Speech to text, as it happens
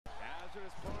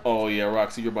Oh yeah,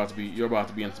 Roxy, you're about to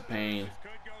be in some pain.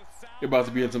 You're about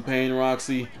to be in some pain,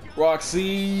 Roxy.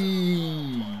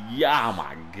 Roxy! Yeah, oh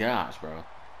my gosh, bro.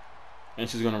 And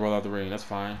she's gonna roll out the ring. That's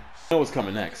fine. You know what's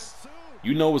coming next.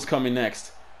 You know what's coming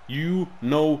next. You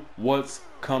know what's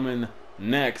coming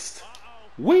next.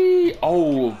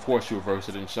 Oh, of course you reversed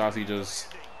it, and Shotzi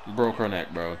just broke her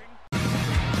neck, bro.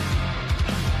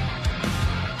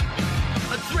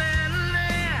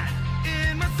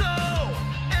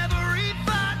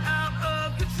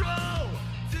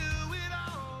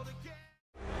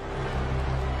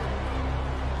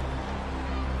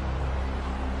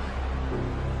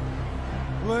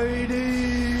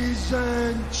 Ladies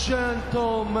and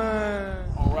gentlemen.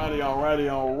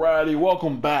 Alrighty.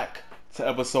 Welcome back to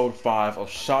episode 5 of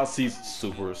Shotzi's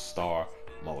Superstar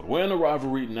Mode. We're in a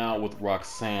rivalry now with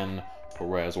Roxanne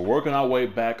Perez. We're working our way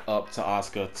back up to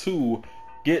Asuka to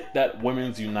get that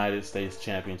Women's United States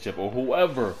Championship, or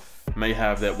whoever may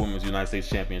have that Women's United States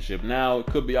Championship now. It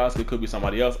could be Asuka, it could be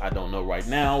somebody else. I don't know right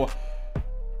now.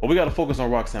 But we got to focus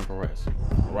on Roxanne Perez.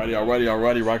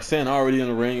 Alrighty. Roxanne already in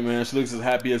the ring, man. She looks as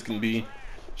happy as can be.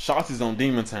 Shotzi's on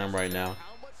demon time right now.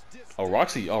 Oh,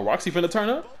 Roxy finna turn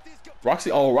up?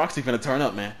 Roxy finna turn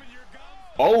up, man.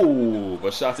 Oh,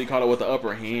 but Shotzi caught her with the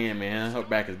upper hand, man. Her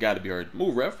back has got to be hurt.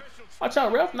 Move, ref. Watch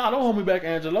out, ref. Nah, don't hold me back,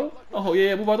 Angelo. Oh,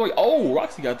 yeah, move out the way. Oh,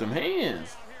 Roxy got them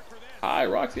hands. All right,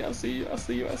 Roxy, I see you.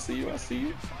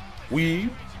 Weave.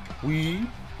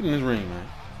 Get in this ring, man.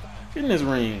 Get in this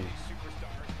ring.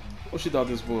 What she thought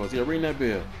this was? Yeah, ring that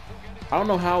bell. I don't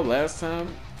know how last time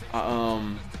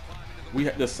we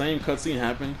had the same cutscene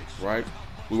happened, right?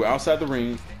 We were outside the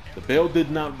ring, the bell did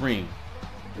not ring.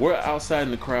 We're outside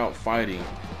in the crowd fighting,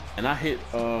 and I hit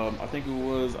I think it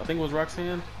was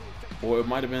Roxanne, or it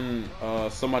might have been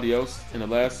somebody else in the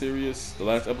last series, the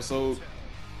last episode.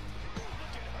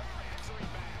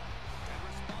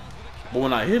 But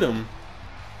when I hit him,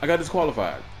 I got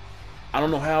disqualified. I don't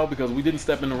know how, because we didn't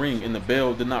step in the ring and the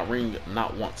bell did not ring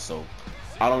not once. So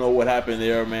I don't know what happened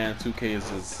there, man. 2K is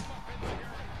just,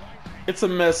 it's a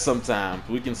mess sometimes.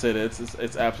 We can say that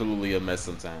it's absolutely a mess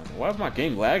sometimes. Why is my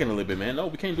game lagging a little bit, man? No,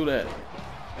 we can't do that.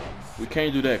 We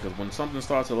can't do that, because when something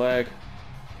starts to lag,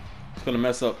 it's gonna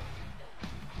mess up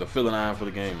the feeling for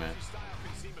the game, man.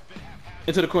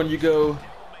 Into the corner you go.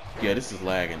 Yeah, this is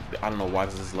lagging. I don't know why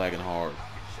this is lagging hard.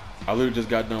 I literally just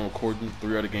got done recording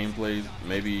 3 other gameplays.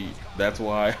 Maybe that's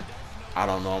why. I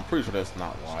don't know. I'm pretty sure that's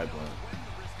not why,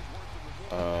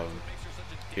 but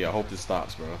yeah, I hope this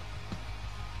stops, bro.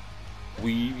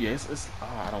 Yes,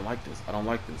 I don't like this. I don't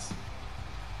like this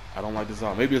at all.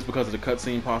 Maybe it's because of the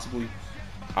cutscene, possibly.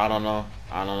 I don't know.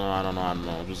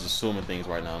 I'm just assuming things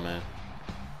right now, man.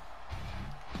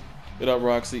 Get up,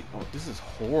 Roxy. Oh, this is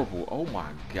horrible. Oh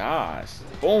my gosh.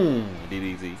 Boom.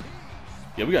 DDT.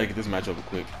 Yeah, we gotta get this match over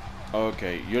quick.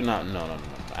 Okay, you're not. No.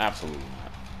 Absolutely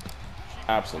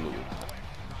not.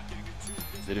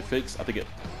 Did it fix? I think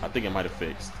it might have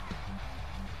fixed.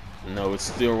 No, it's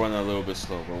still running a little bit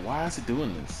slow, bro. Why is it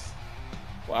doing this?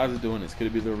 Could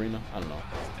it be the arena? I don't know.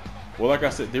 Well, like I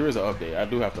said, there is an update. I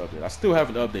do have to update. I still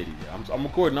haven't updated yet. I'm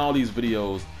recording all these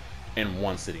videos in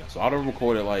one sitting, so I've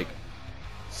recorded like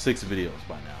 6 videos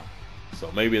by now.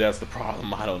 So maybe that's the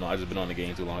problem. I don't know. I've just been on the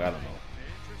game too long. I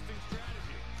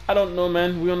don't know,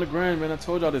 man. We on the grind, man. I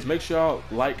told y'all this. Make sure y'all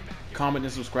like, comment,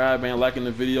 and subscribe, man. Liking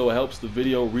the video, it helps the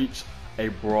video reach a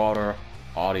broader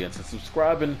audience. And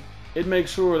subscribing, it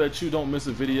makes sure that you don't miss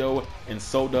a video, and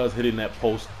so does hitting that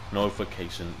post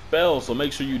notification bell. So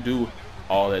make sure you do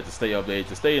all that to stay updated,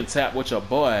 to stay in tap with your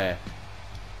boy,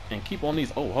 and keep on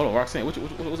these. Oh, hold on, Roxanne. What you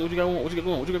got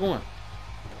going?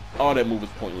 All that move is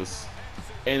pointless,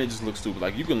 and it just looks stupid.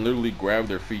 Like, you can literally grab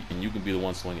their feet, and you can be the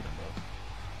one swinging them, bro.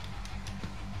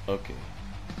 Okay.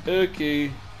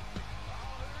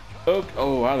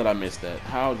 Oh, how did I miss that?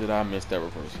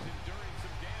 Reversal?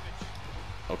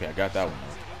 Okay, I got that one.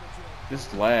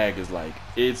 This lag is like,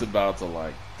 it's about to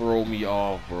like throw me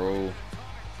off, bro.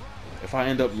 If I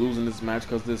end up losing this match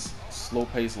because this slow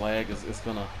pace lag it's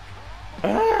gonna You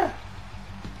know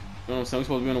what I'm saying? We're supposed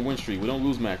to be on a win streak. We don't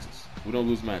lose matches.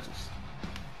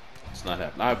 It's not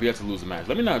happening. I have yet to lose a match.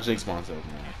 Let me not jinx myself,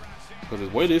 man. Because the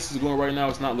way this is going right now,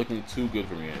 it's not looking too good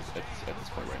for me at this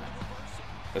point right now.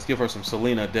 Let's give her some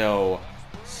Selena Del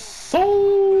Sol.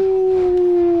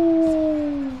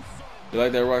 You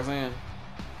like that, Roxanne?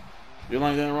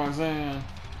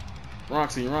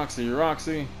 Roxy. Let's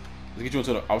get you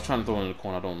into the. I was trying to throw it in the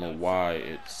corner. I don't know why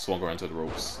it swung her into the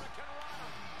ropes.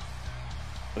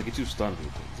 Let's get you stunned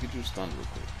real quick.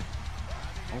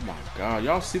 Oh my god,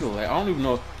 y'all see the lag? I don't even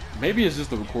know. Maybe it's just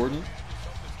the recording.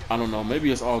 I don't know.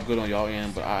 Maybe it's all good on y'all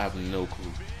end, but I have no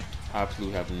clue. I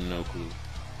absolutely have no clue.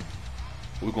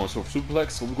 We're going for a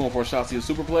superplex. We're going for a Shotzi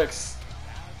a superplex.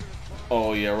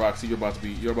 Oh yeah, Roxy, you're about to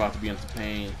be in some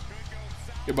pain.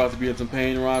 You're about to be in some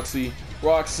pain, Roxy.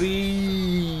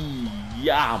 Roxy!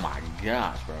 Yeah, oh my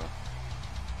gosh, bro.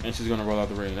 And she's gonna roll out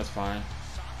the ring. That's fine.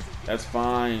 That's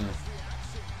fine.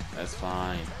 That's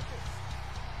fine.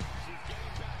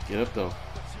 Get up though.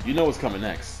 You know what's coming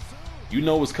next. You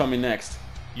know what's coming next.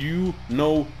 You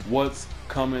know what's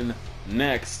coming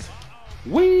next.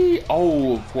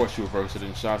 Oh, of course she reversed it,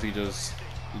 and Shotzi just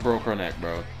broke her neck,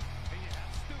 bro.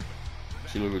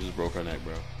 She literally just broke her neck,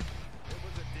 bro.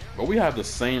 But we have the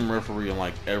same referee in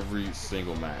like every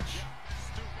single match.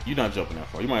 You're not jumping that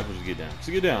far. You might as well just get down. Just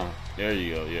get down. There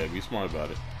you go. Yeah, be smart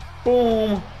about it.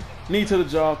 Boom. Knee to the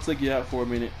jaw. Took you out for a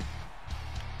minute.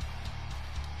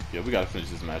 Yeah, we gotta finish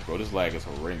this match, bro. This lag is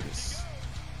horrendous.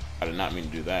 I did not mean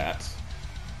to do that.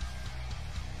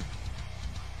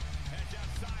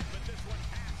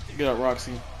 Get out,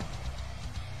 Roxy.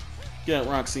 Get out,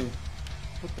 Roxy.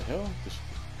 What the hell?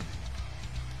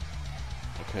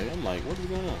 Okay, I'm like, what is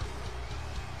going on?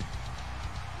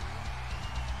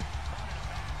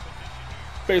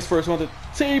 Face first on the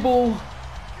table.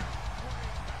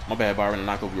 My bad, Byron. I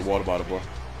knocked over your water bottle, bro.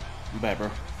 My bad, bro.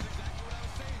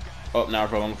 Oh, now I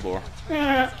fell on the floor.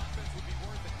 Get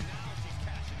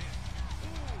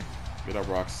up,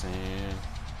 Roxanne.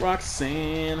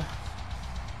 Roxanne.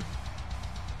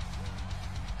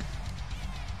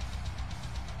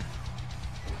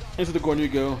 Into the corner you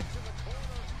go.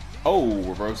 Oh,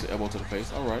 reverse elbow to the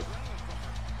face. All right.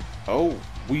 Oh,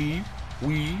 weave.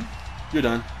 You're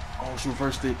done. Oh, she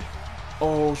reversed it.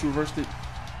 Oh, she reversed it.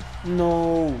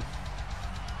 No.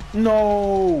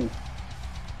 No.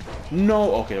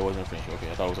 No. Okay, it wasn't a finisher. Okay,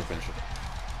 I thought it was a finisher.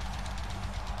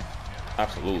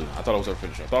 Absolutely. I thought it was her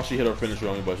finisher. I thought she hit her finisher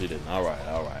on me, but she didn't. All right,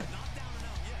 all right.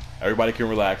 Everybody can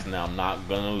relax now. I'm not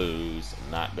gonna lose.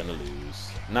 I'm not gonna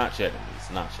lose. Not yet, at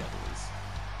least. Not yet, at least.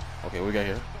 Okay, what we got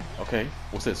here? Okay,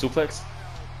 what's that? Suplex?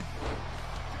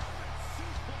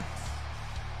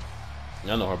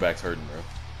 Y'all know her back's hurting, bro.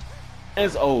 And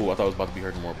it's, oh, I thought it was about to be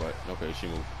hurting more, but okay, she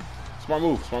moved. Smart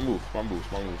move, smart move, smart move,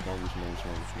 smart move, smart move, smart move,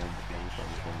 smart move, smart move, smart move, smart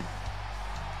move, smart move.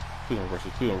 Please don't reverse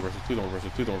this, please don't reverse this, please don't reverse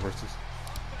this, please don't reverse this.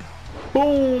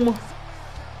 Boom!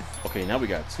 Okay, now we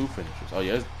got two finishers. Oh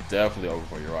yeah, it's definitely over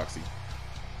for you, Roxy.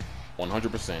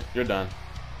 100%. You're done.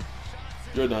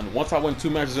 You're done. Once I win 2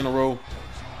 matches in a row,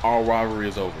 our rivalry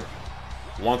is over.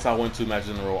 Once I win 2 matches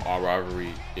in a row, our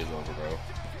rivalry is over, bro.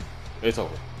 It's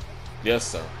over. Yes,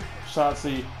 sir.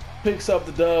 Shotzi picks up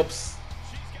the dubs.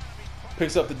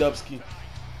 Picks up the dubski.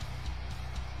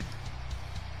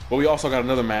 But we also got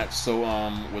another match, so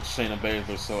with Shayna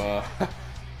Baszler. So